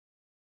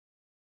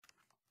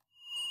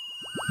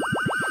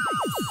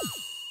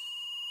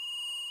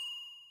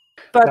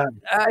But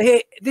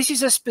this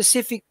is a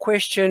specific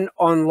question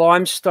on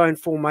limestone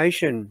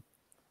formation.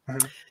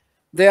 Mhm.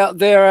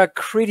 There are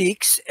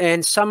critics,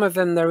 and some of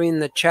them are in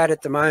the chat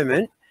at the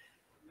moment,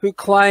 who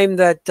claim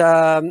that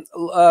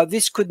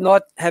this could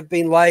not have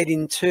been laid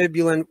in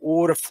turbulent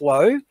water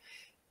flow.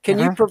 Can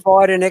you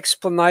provide an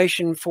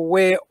explanation for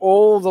where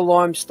all the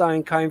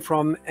limestone came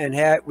from and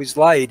how it was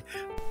laid?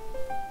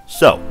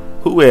 So,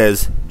 who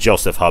is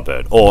Joseph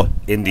Hubbard, or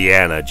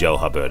Indiana Joe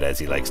Hubbard as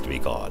he likes to be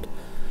called?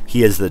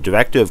 He is the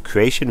Director of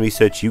Creation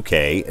Research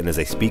UK and is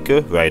a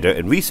speaker, writer,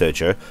 and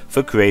researcher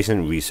for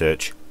creation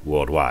research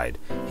worldwide.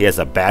 He has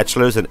a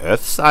bachelor's in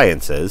earth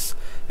sciences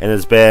and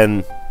has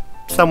been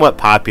somewhat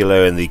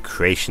popular in the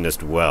creationist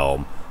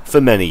realm for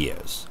many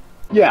years.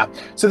 Yeah,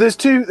 so there's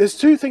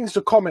two things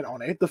to comment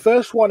on it. The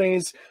first one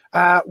is,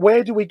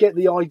 where do we get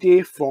the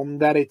idea from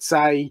that it's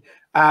a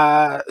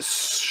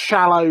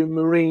shallow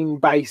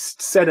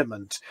marine-based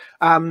sediment?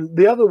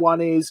 The other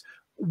one is,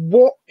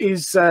 what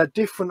is a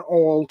different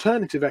or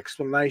alternative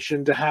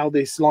explanation to how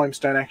this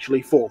limestone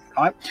actually formed,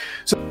 right?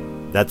 So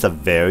that's a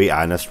very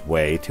honest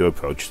way to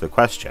approach the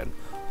question.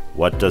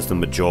 What does the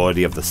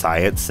majority of the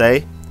science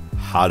say?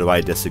 How do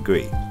I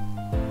disagree?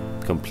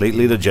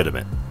 Completely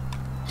legitimate.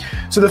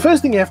 So the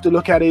first thing you have to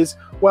look at is,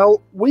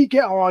 well, we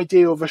get our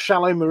idea of a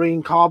shallow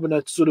marine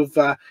carbonate sort of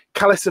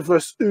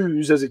calciferous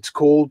ooze, as it's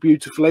called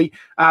beautifully,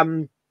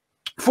 from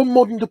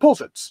modern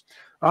deposits.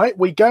 Right?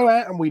 We go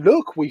out and we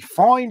look, we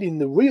find in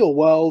the real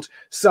world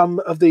some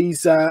of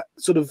these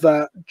sort of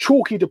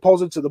chalky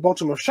deposits at the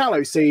bottom of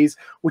shallow seas,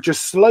 which are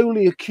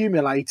slowly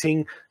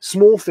accumulating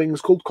small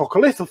things called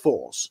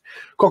coccolithophores.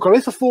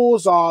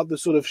 Coccolithophores are the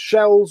sort of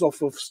shells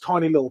off of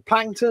tiny little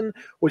plankton,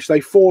 which they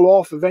fall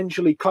off,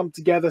 eventually clump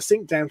together,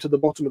 sink down to the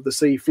bottom of the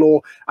sea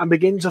floor, and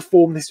begin to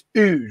form this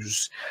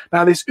ooze.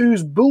 Now, this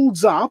ooze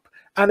builds up,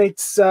 and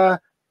it's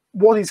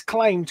what is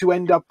claimed to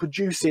end up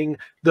producing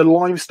the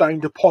limestone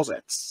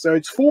deposits. So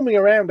it's forming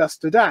around us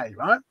today,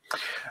 right?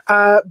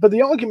 But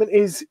the argument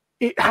is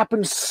it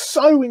happens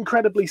so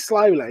incredibly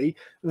slowly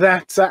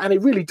that, and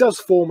it really does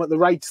form at the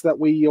rates that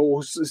we,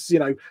 or, you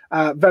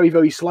know, very,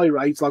 very slow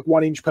rates, like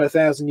 1 inch per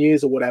 1,000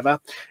 years or whatever.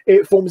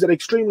 It forms at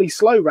extremely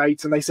slow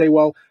rates, and they say,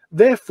 well,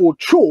 therefore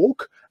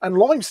chalk and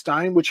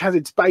limestone, which has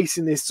its base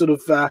in this sort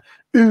of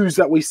ooze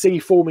that we see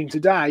forming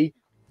today,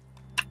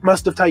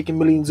 must have taken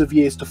millions of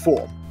years to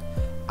form.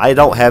 I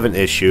don't have an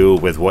issue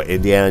with what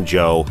Indiana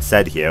Joe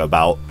said here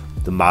about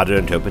the modern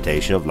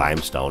interpretation of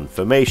limestone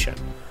formation.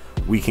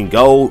 We can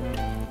go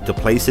to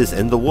places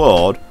in the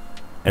world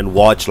and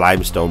watch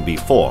limestone be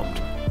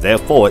formed.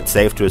 Therefore, it's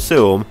safe to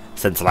assume,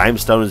 since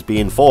limestone is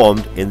being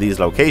formed in these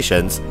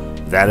locations,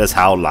 that is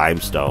how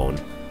limestone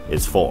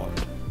is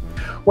formed.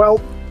 Well,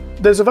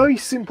 there's a very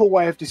simple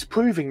way of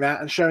disproving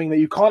that and showing that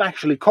you can't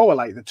actually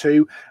correlate the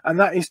two, and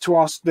that is to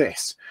ask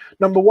this.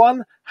 Number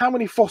one, how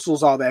many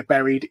fossils are there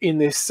buried in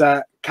this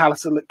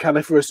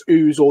califerous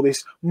ooze or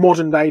this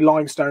modern-day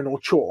limestone or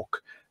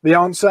chalk? The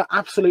answer,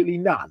 absolutely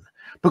none,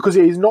 because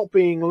it is not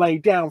being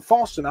laid down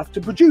fast enough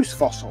to produce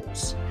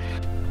fossils.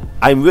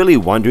 I'm really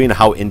wondering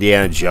how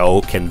Indiana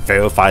Joe can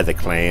verify the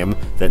claim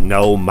that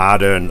no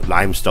modern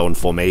limestone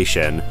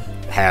formation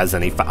has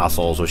any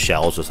fossils or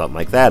shells or something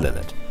like that in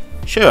it.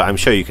 Sure, I'm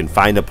sure you can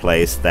find a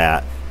place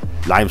that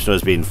limestone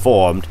is being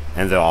formed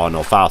and there are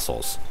no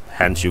fossils.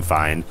 Hence you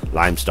find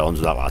limestones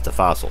without lots of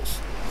fossils.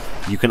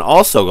 You can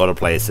also go to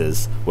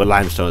places where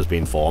limestone is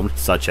being formed,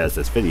 such as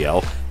this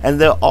video, and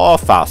there are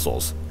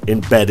fossils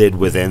embedded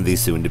within the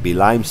soon-to-be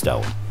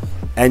limestone.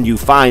 And you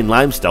find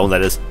limestone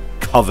that is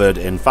covered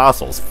in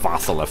fossils,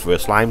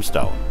 fossiliferous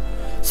limestone.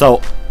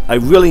 So I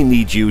really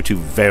need you to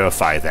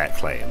verify that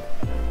claim,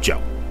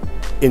 Joe.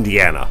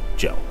 Indiana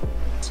Joe.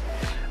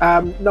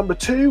 Number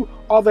two,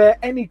 are there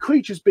any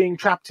creatures being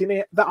trapped in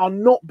it that are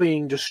not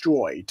being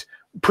destroyed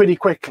pretty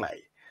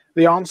quickly?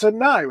 The answer,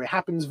 no. It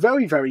happens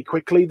very, very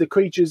quickly. The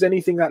creatures,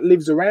 anything that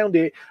lives around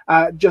it,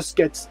 just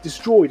gets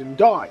destroyed and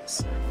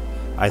dies.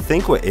 I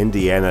think what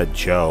Indiana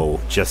Joe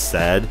just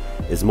said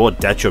is more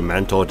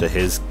detrimental to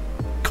his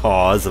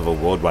cause of a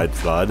worldwide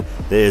flood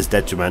than it is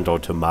detrimental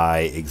to my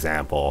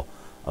example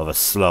of a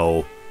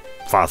slow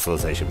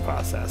fossilization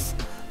process.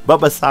 But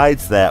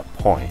besides that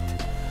point,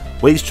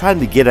 what he's trying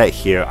to get at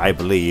here, I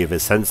believe,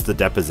 is since the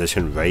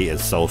deposition rate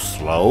is so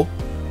slow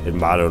in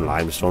modern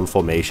limestone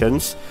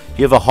formations,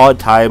 you have a hard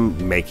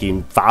time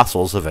making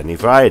fossils of any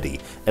variety,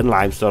 and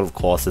limestone, of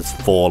course, is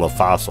full of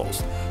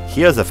fossils.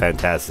 Here's a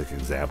fantastic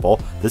example.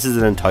 This is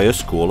an entire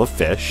school of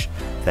fish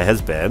that has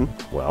been,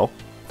 well,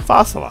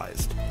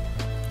 fossilized.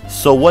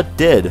 So what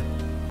did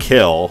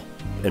kill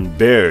and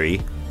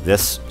bury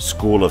this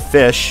school of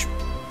fish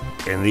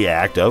in the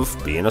act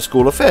of being a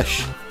school of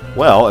fish?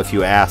 Well, if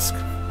you ask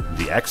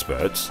the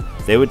experts,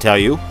 they would tell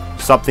you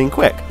something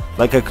quick,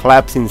 like a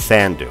collapsing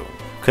sand dune.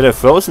 Could have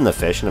frozen the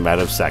fish in a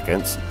matter of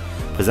seconds,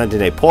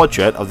 presenting a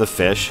portrait of the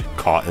fish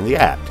caught in the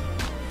act.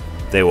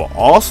 They will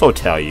also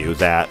tell you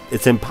that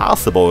it's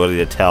impossible really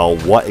to tell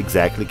what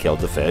exactly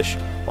killed the fish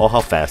or how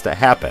fast it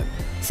happened.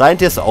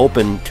 Scientists are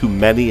open to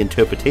many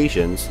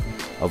interpretations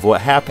of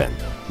what happened.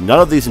 none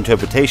of these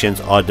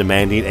interpretations are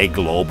demanding a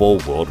global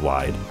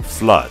worldwide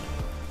flood.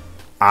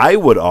 I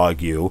would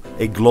argue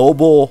a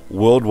global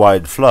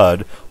worldwide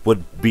flood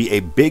would be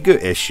a bigger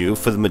issue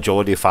for the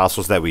majority of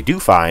fossils that we do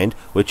find,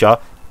 which are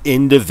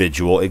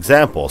individual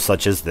examples,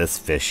 such as this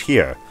fish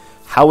here.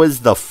 How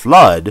is the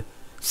flood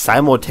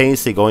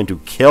simultaneously going to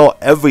kill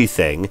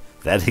everything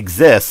that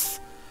exists,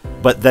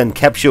 but then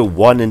capture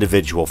one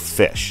individual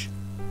fish?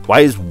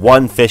 Why does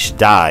one fish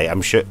die?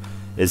 I'm sure,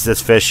 is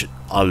this fish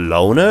a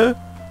loner?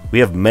 We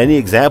have many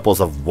examples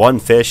of one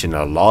fish in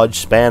a large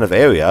span of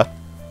area.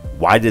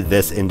 Why did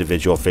this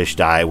individual fish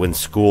die when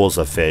schools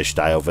of fish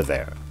die over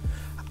there?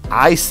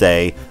 I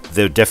say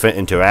they're different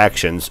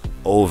interactions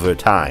over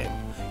time.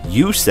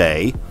 You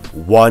say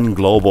one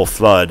global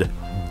flood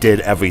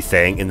did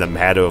everything in the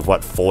matter of,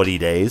 what, 40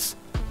 days?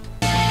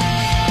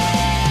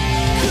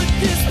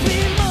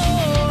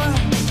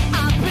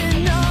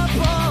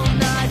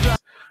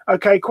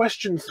 Okay,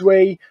 question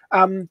 3.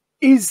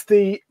 Is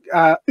the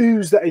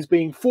ooze that is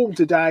being formed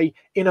today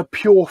in a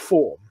pure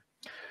form?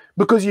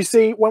 Because you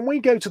see, when we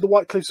go to the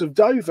White Cliffs of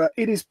Dover,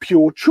 it is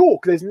pure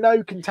chalk. There's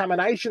no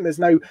contamination. There's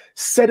no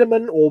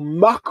sediment or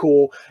muck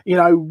or, you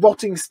know,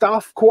 rotting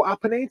stuff caught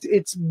up in it.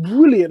 It's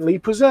brilliantly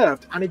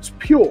preserved and it's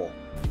pure.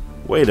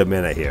 Wait a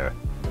minute here.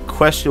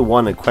 Question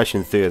 1 and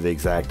question 3 are the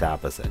exact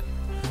opposite.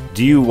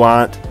 Do you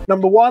want...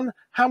 Number 1,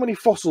 how many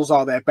fossils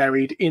are there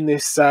buried in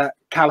this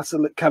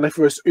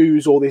califerous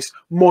ooze or this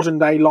modern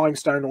day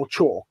limestone or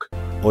chalk?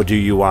 Or do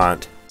you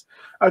want...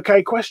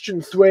 Okay,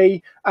 question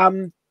 3.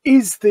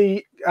 Is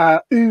the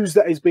ooze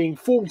that is being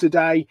formed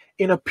today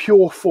in a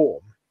pure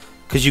form?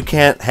 Because you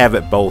can't have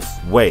it both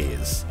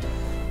ways.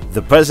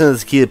 The present of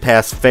the key to the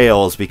past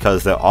fails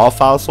because there are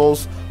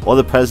fossils, or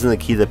the present of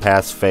the key to the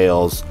past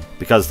fails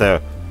because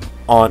there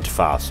aren't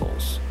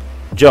fossils.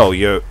 Joe,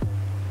 you're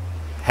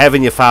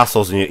having your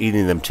fossils and you're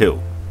eating them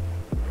too.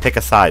 Pick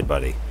a side,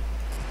 buddy.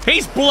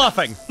 He's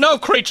bluffing! No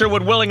creature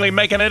would willingly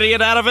make an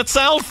idiot out of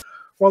itself!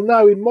 Well,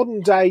 no, in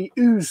modern day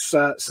ooze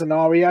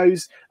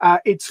scenarios,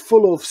 it's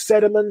full of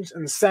sediment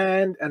and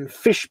sand and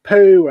fish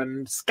poo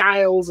and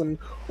scales and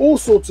all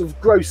sorts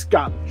of gross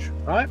gunge,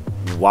 right?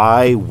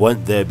 Why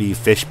wouldn't there be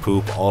fish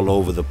poop all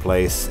over the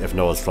place if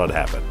Noah's flood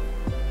happened?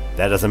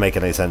 That doesn't make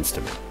any sense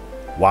to me.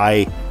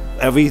 Why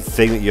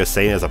everything that you're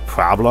saying is a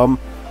problem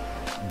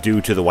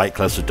due to the White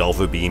Cliffs of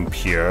Dover being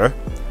pure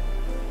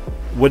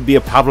would be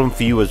a problem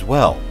for you as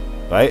well,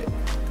 right?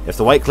 If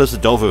the White Cliffs of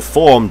Dover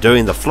formed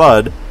during the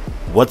flood,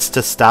 what's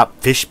to stop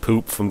fish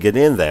poop from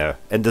getting in there?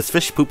 And does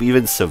fish poop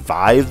even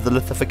survive the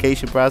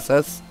lithification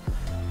process?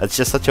 That's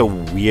just such a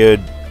weird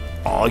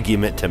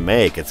argument to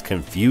make. It's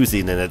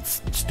confusing in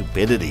its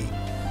stupidity.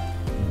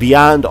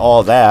 Beyond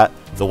all that,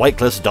 the White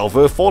Cliffs of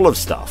Dover are full of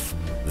stuff.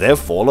 They're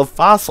full of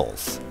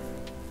fossils.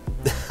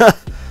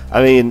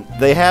 I mean,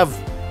 they have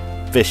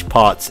fish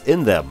pots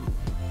in them.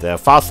 They're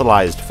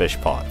fossilized fish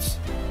pots.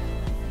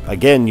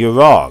 Again, you're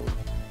wrong.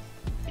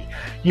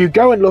 You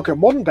go and look at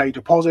modern day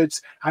deposits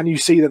and you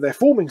see that they're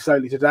forming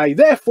slowly today.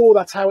 Therefore,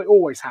 that's how it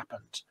always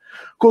happened.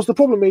 Of course, the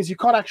problem is you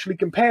can't actually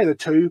compare the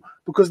two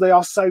because they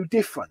are so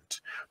different.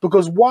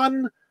 Because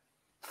one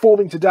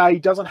forming today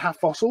doesn't have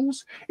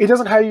fossils. It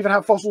doesn't even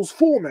have fossils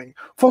forming.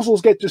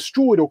 Fossils get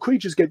destroyed or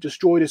creatures get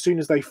destroyed as soon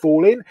as they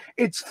fall in.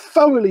 It's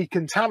thoroughly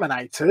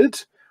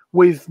contaminated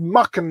with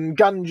muck and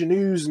gunge and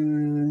ooze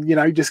and, you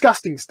know,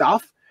 disgusting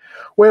stuff.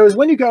 Whereas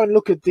when you go and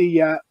look at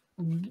the,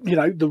 you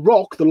know, the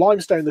rock, the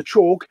limestone, the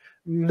chalk,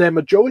 they're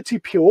majority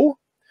pure.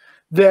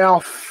 They are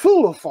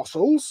full of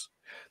fossils.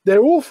 They're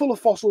all full of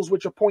fossils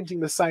which are pointing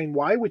the same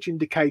way, which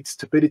indicates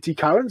turbidity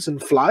currents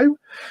and flow.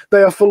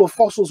 They are full of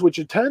fossils which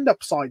are turned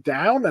upside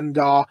down and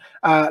are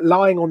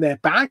lying on their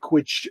back,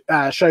 which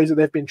shows that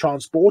they've been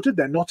transported.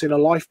 They're not in a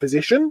life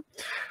position.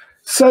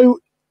 So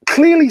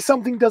clearly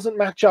something doesn't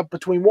match up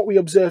between what we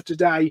observe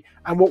today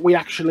and what we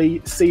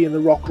actually see in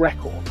the rock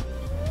record.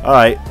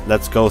 Alright,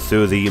 let's go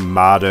through the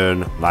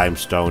modern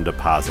limestone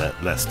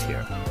deposit list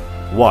here.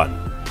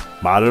 1.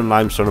 Modern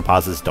limestone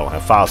deposits don't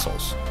have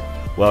fossils.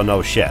 Well,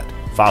 no shit.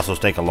 Fossils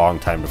take a long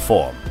time to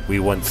form. We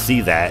wouldn't see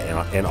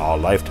that in our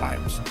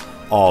lifetimes.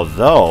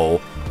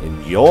 Although,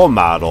 in your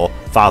model,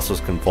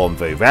 fossils can form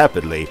very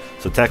rapidly,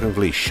 so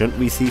technically shouldn't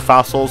we see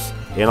fossils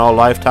in our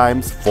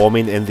lifetimes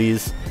forming in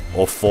these,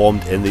 or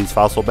formed in these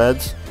fossil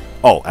beds?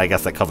 Oh, I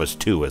guess that covers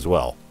 2 as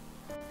well.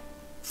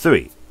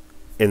 3.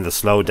 In the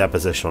slow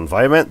depositional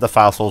environment, the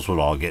fossils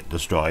will all get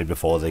destroyed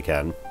before they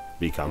can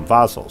become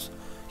fossils.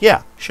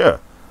 Yeah,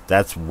 sure.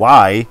 That's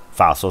why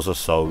fossils are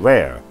so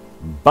rare.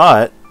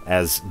 But,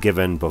 as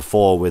given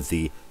before with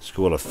the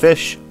school of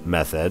fish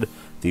method,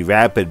 the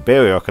rapid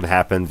burial can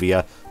happen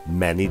via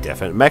many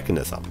different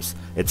mechanisms.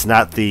 It's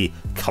not the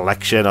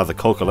collection of the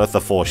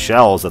coccolithophore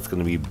shells that's going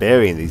to be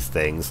burying these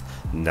things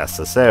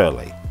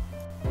necessarily.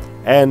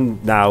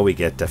 And now we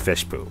get to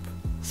fish poop.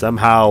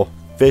 Somehow,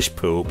 fish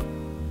poop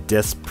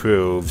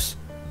disproves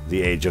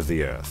the age of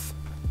the Earth.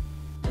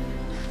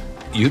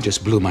 You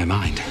just blew my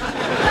mind.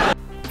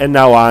 And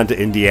now on to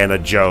Indiana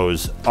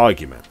Joe's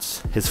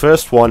arguments. His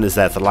first one is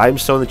that the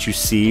limestone that you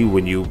see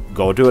when you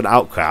go to an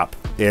outcrop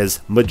is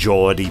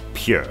majority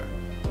pure.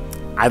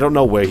 I don't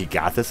know where he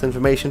got this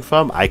information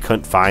from. I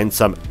couldn't find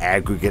some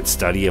aggregate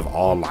study of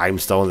all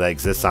limestone that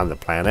exists on the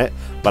planet,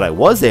 but I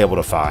was able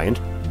to find,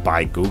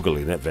 by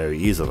Googling it very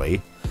easily,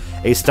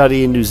 a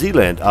study in New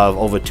Zealand of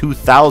over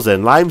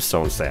 2,000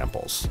 limestone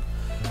samples,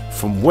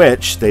 from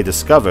which they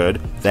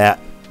discovered that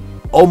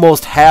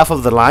almost half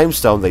of the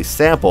limestone they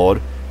sampled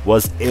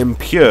was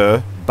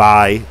impure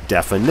by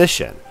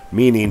definition,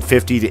 meaning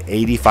 50 to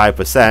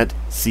 85%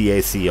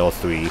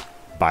 CaCO3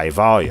 by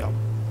volume.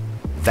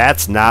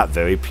 That's not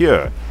very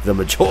pure. The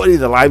majority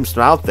of the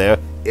limestone out there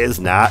is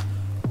not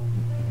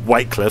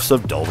White Cliffs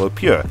of Dover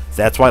pure.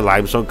 That's why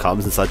limestone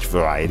comes in such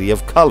variety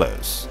of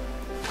colors.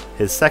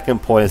 His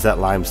second point is that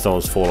limestone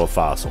is full of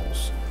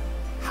fossils.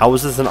 How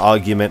is this an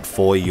argument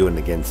for you and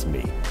against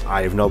me?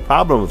 I have no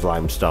problem with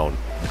limestone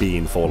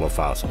being full of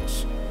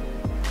fossils.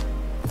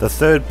 The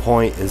third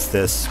point is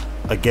this,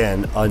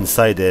 again,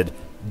 uncited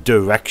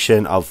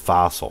direction of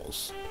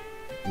fossils.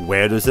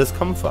 Where does this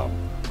come from?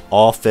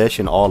 All fish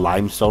and all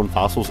limestone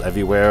fossils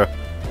everywhere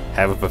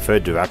have a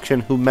preferred direction?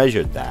 Who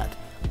measured that?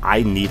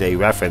 I need a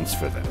reference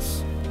for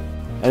this.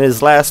 And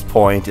his last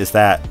point is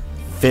that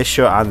fish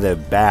are on their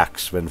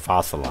backs when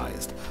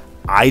fossilized.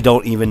 I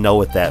don't even know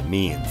what that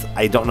means.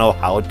 I don't know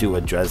how to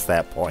address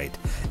that point.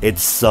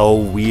 It's so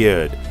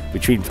weird.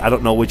 I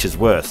don't know which is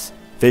worse,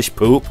 fish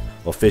poop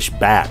or fish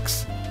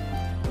backs.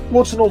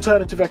 What's an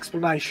alternative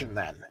explanation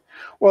then?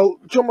 Well,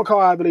 John Mackay,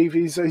 I believe,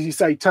 as you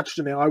say, touched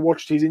on it. I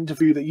watched his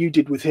interview that you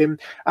did with him,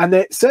 and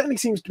there certainly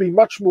seems to be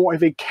much more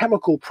of a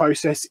chemical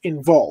process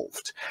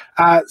involved,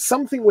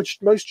 something which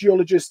most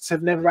geologists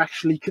have never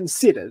actually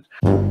considered.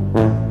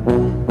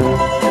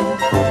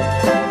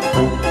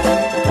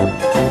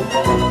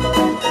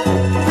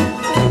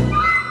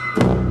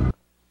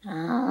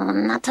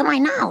 Not to my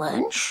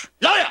knowledge.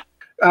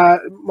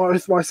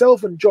 Both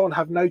myself and John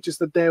have noticed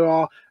that there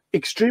are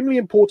extremely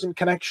important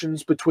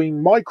connections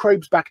between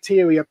microbes,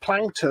 bacteria,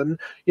 plankton,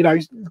 you know,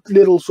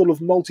 little sort of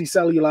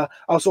multicellular,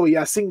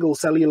 single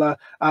cellular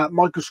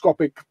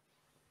microscopic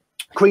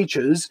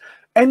creatures,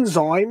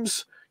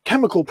 enzymes,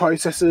 chemical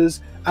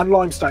processes, and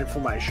limestone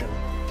formation.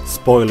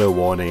 Spoiler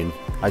warning,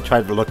 I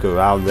tried to look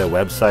around their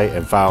website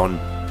and found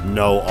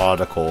no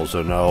articles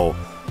or no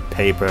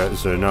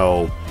papers or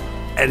no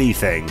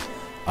anything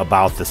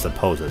about the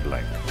supposed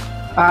link.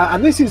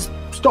 And this is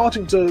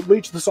starting to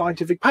reach the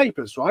scientific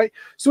papers, right?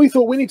 So we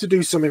thought we need to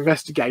do some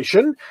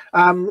investigation.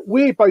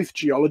 We're both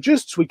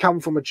geologists. We come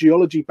from a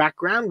geology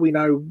background. We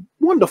know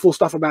wonderful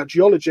stuff about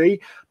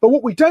geology, but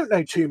what we don't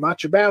know too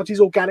much about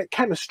is organic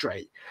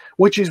chemistry,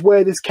 which is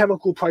where this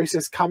chemical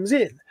process comes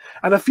in.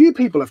 And a few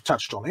people have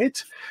touched on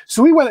it.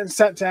 So we went and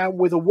sat down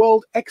with a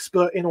world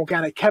expert in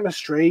organic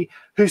chemistry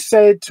who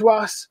said to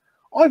us,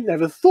 I've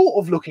never thought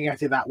of looking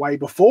at it that way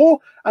before,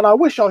 and I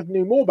wish I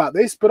knew more about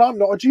this, but I'm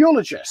not a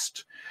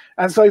geologist.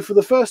 And so for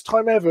the first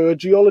time ever, a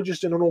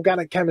geologist and an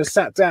organic chemist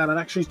sat down and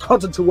actually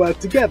started to work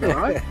together,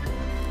 right?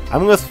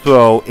 I'm going to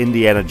throw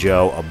Indiana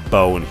Joe a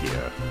bone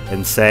here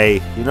and say,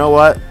 you know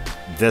what?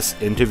 This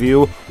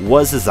interview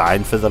was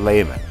designed for the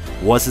layman,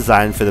 was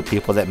designed for the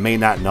people that may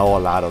not know a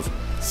lot of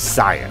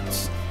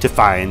science to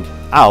find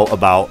out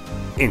about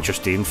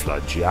interesting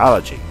flood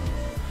geology.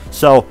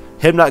 So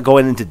him not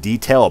going into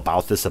detail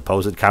about this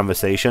supposed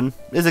conversation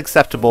is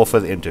acceptable for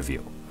the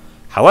interview.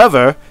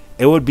 However,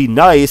 it would be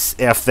nice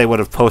if they would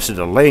have posted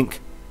a link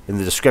in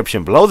the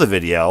description below the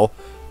video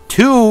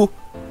to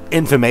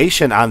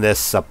information on this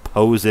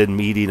supposed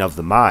meeting of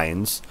the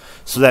minds,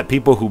 so that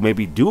people who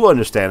maybe do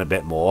understand a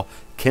bit more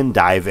can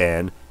dive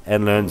in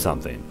and learn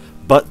something.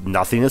 But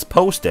nothing is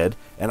posted,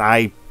 and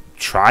I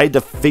tried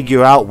to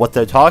figure out what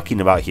they're talking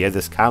about here,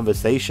 this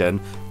conversation,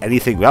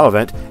 anything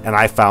relevant, and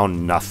I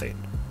found nothing.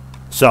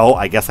 So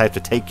I guess I have to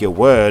take your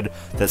word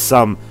that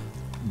some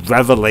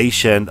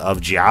revelation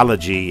of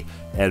geology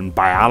and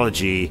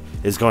biology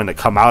is going to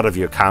come out of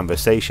your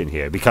conversation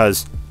here,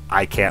 because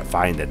I can't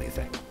find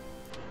anything.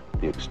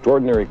 The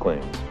extraordinary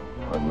claims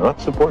are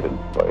not supported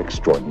by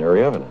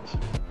extraordinary evidence.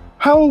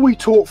 How are we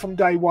taught from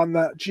day one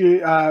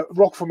that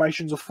rock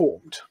formations are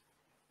formed?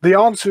 The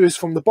answer is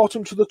from the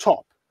bottom to the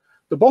top.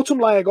 The bottom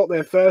layer got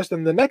there first,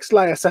 and the next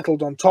layer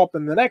settled on top,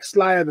 and the next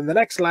layer, then the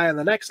next layer, and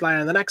the next layer,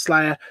 and the next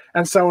layer,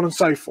 and so on and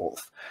so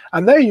forth.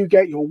 And there you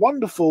get your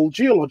wonderful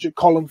geologic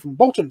column from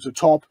bottom to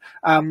top,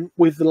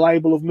 with the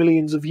label of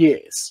millions of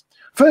years.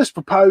 First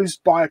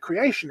proposed by a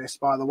creationist,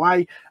 by the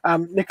way,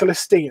 Nicholas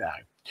Steno.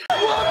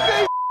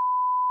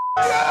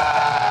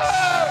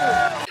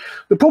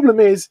 The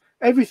problem is,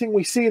 everything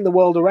we see in the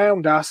world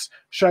around us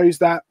shows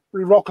that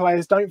rock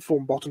layers don't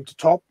form bottom to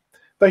top,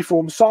 they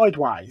form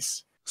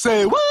sideways.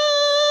 Say what?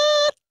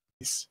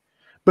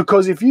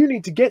 Because if you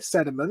need to get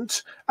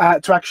sediment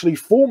to actually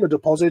form a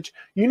deposit,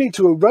 you need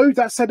to erode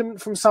that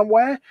sediment from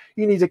somewhere,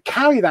 you need to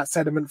carry that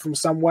sediment from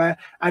somewhere,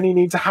 and you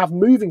need to have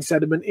moving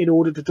sediment in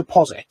order to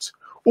deposit.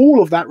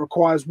 All of that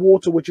requires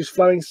water which is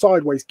flowing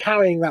sideways,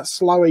 carrying that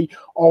slurry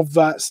of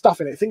stuff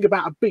in it. Think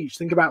about a beach,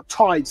 think about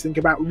tides, think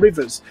about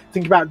rivers,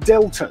 think about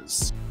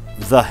deltas.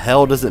 The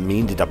hell does it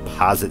mean to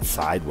deposit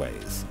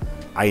sideways?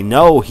 I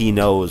know he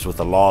knows what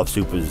the law of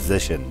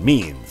superposition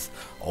means,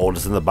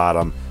 oldest on the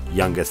bottom,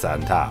 youngest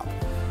on top.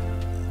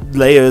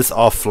 Layers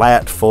are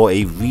flat for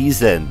a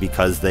reason,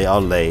 because they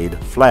are laid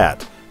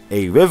flat.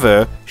 A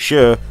river,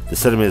 sure, the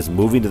sediment is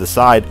moving to the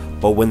side,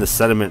 but when the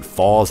sediment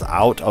falls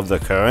out of the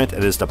current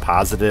and is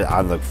deposited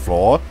on the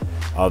floor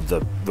of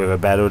the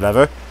riverbed or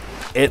whatever,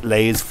 it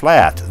lays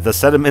flat. The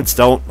sediments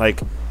don't, like,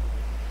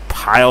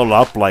 pile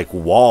up like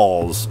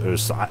walls or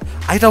so.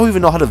 I don't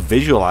even know how to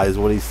visualize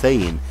what he's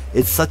saying.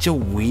 It's such a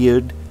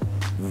weird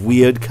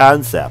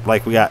concept.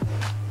 Like, we got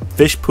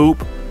fish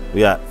poop,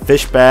 we got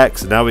fish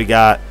backs, and now we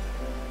got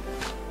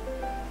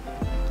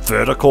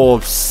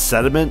vertical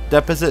sediment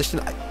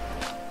deposition.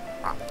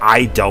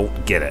 I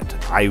don't get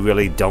it. I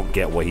really don't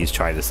get what he's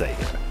trying to say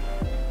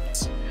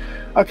here.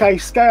 Okay,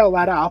 scale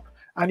that up,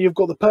 and you've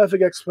got the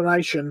perfect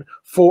explanation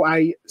for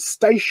a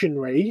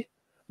stationary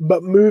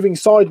but moving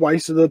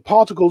sideways, so the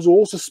particles are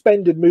all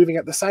suspended, moving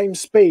at the same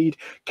speed,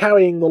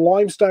 carrying the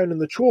limestone and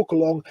the chalk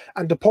along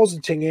and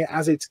depositing it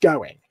as it's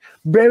going,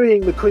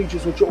 burying the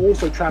creatures which are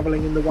also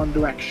traveling in the one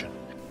direction.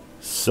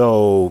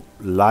 So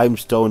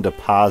limestone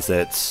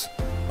deposits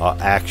are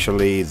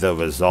actually the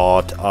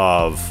result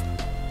of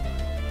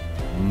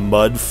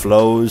mud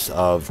flows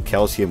of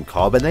calcium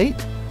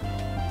carbonate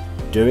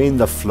during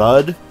the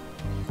flood,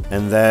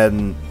 and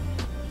then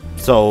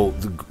so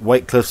the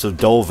White Cliffs of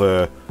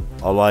Dover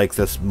are like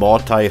this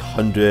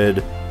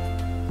multi-hundred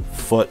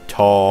foot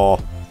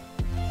tall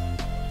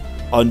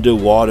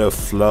underwater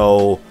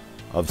flow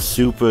of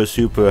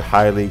super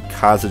highly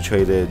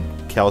concentrated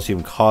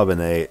calcium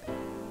carbonate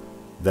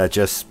that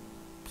just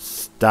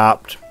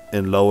stopped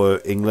in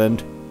Lower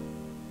England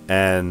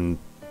and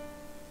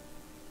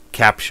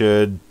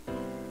captured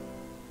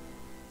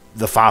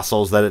the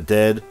fossils that it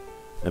did.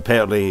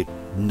 Apparently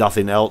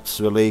nothing else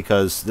really,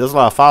 because there's a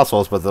lot of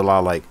fossils, but there's a lot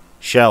of like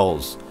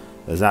shells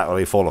that's not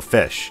really full of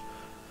fish.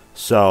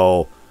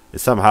 So it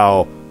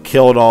somehow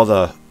killed all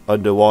the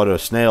underwater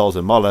snails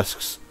and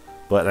mollusks,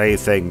 but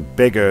anything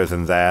bigger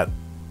than that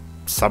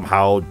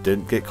somehow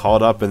didn't get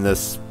caught up in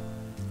this.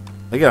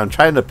 Again, I'm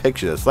trying to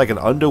picture this like an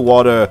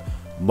underwater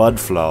mud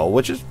flow,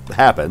 which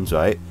happens,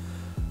 right?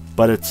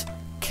 But it's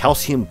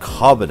calcium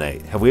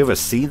carbonate. Have we ever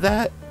seen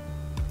that?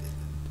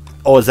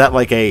 Or is that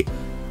like a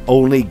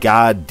only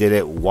God did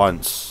it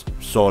once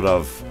sort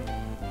of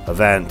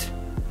event?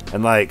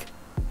 And like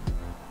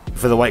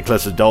for the White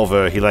Cliffs of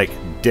Dover, he like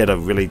did a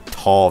really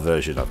tall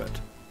version of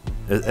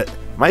it.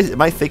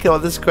 Am I thinking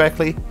about this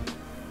correctly?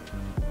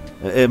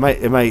 Am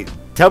I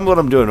tell me what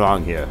I'm doing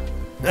wrong here?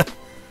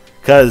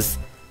 Because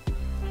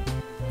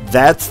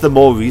that's the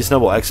more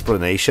reasonable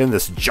explanation.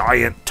 This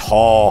giant,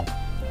 tall,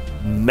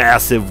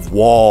 massive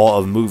wall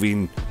of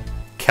moving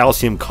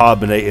calcium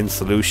carbonate in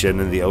solution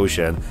in the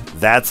ocean.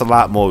 That's a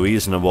lot more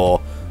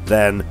reasonable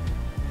than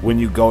when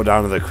you go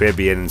down to the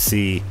Caribbean and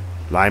see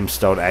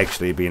limestone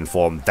actually being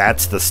formed.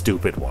 That's the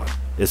stupid one.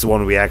 It's the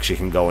one we actually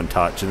can go and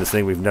touch, and this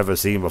thing we've never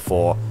seen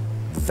before.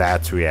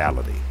 That's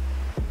reality.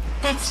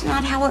 That's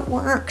not how it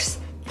works.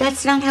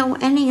 That's not how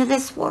any of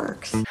this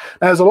works.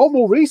 There's a lot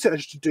more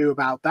research to do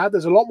about that.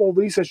 There's a lot more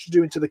research to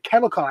do into the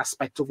chemical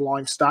aspect of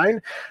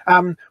limestone.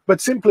 But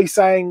simply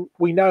saying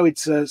we know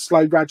it's a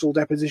slow, gradual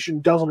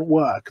deposition doesn't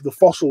work. The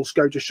fossils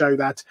go to show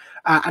that.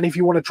 And if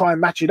you want to try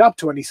and match it up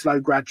to any slow,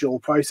 gradual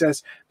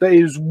process, that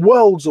is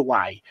worlds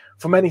away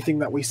from anything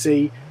that we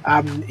see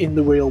in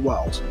the real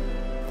world.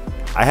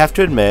 I have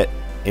to admit,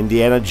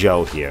 Indiana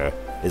Joe here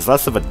is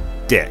less of a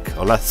dick,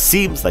 or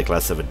seems like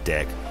less of a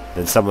dick,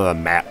 than some of the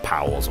Matt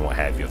Powells and what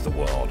have you of the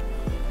world.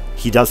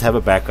 He does have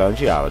a background in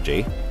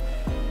geology.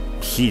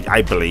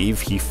 I believe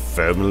he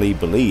firmly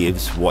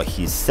believes what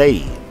he's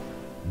saying.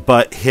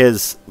 But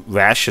his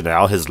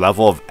rationale, his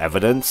level of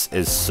evidence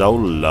is so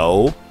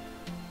low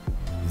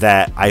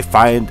that I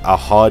find a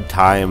hard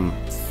time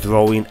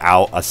throwing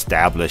out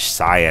established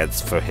science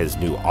for his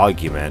new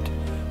argument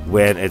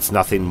when it's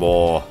nothing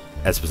more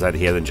as presented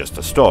here than just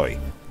a story.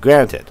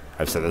 Granted,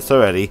 I've said this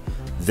already,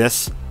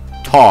 this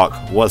talk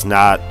was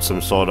not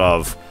some sort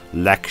of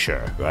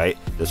lecture, right?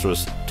 This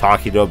was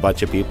talking to a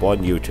bunch of people on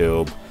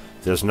YouTube.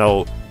 There's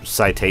no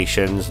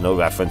citations, no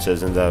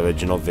references in the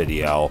original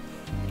video.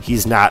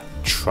 He's not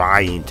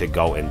trying to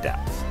go in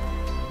depth.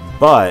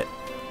 But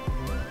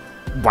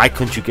why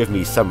couldn't you give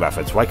me some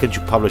reference? Why couldn't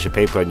you publish a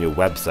paper on your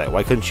website?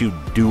 Why couldn't you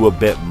do a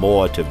bit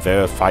more to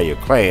verify your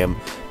claim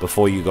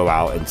before you go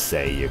out and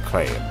say your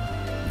claim?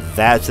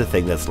 That's the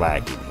thing that's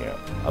lacking here.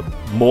 A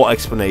more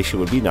explanation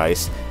would be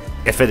nice.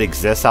 If it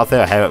exists out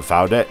there, I haven't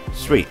found it,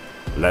 sweet.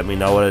 Let me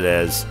know what it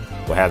is.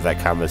 We'll have that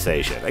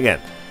conversation.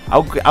 Again,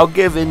 I'll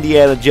give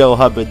Indiana Joe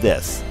Hubbard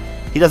this.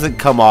 He doesn't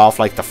come off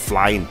like the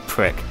flying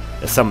prick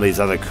that some of these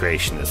other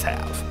creationists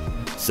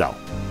have. So,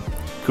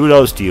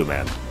 kudos to you,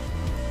 man.